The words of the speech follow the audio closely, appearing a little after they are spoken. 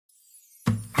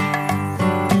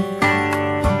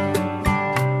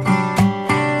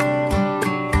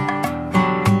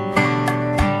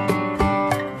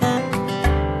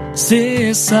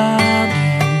Você sabe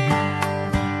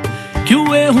que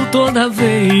o erro toda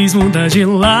vez muda de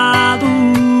lado,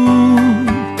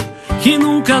 que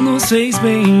nunca nos fez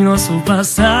bem nosso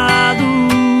passado,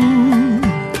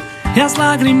 e as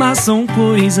lágrimas são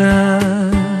coisas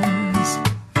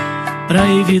pra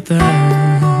evitar.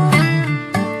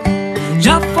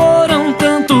 Já foram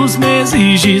tantos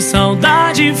meses de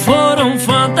saudade, foram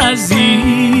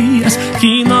fantasias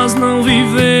que nós não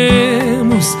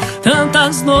vivemos,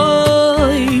 tantas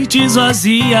noites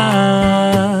vazias,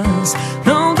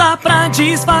 não dá pra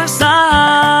disfarçar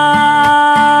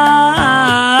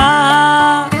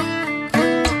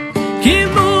que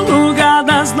no lugar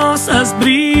das nossas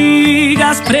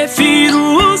brigas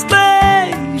prefiro os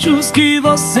beijos que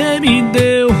você me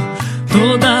deu,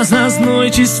 todas as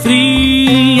noites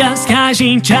frias que a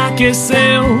gente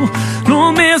aqueceu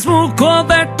no mesmo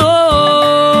cobertor.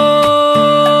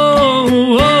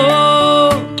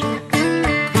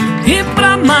 E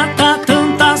pra matar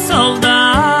tanta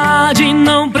saudade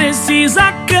não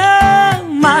precisa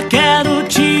cama, quero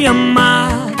te amar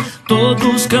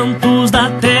todos os cantos da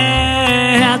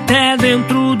terra, até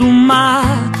dentro do mar.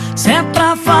 Se é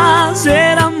pra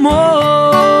fazer amor,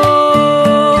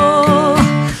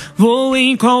 vou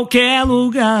em qualquer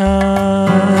lugar.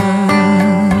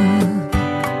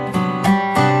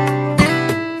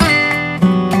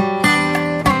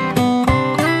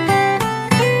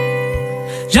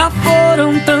 Já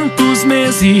foram tantos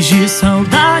meses de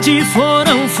saudade,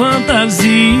 foram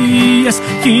fantasias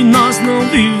que nós não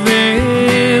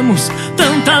vivemos,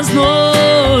 tantas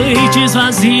noites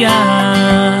vazias,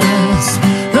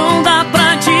 não dá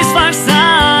pra disfarçar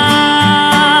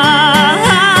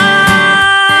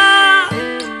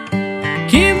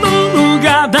que no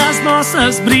lugar das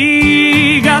nossas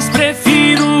brigas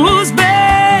prefiro os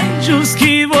beijos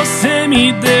que você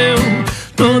me deu,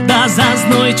 todas as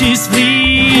noites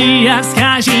frias que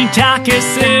a gente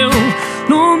aqueceu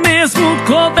no mesmo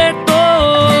cobertor.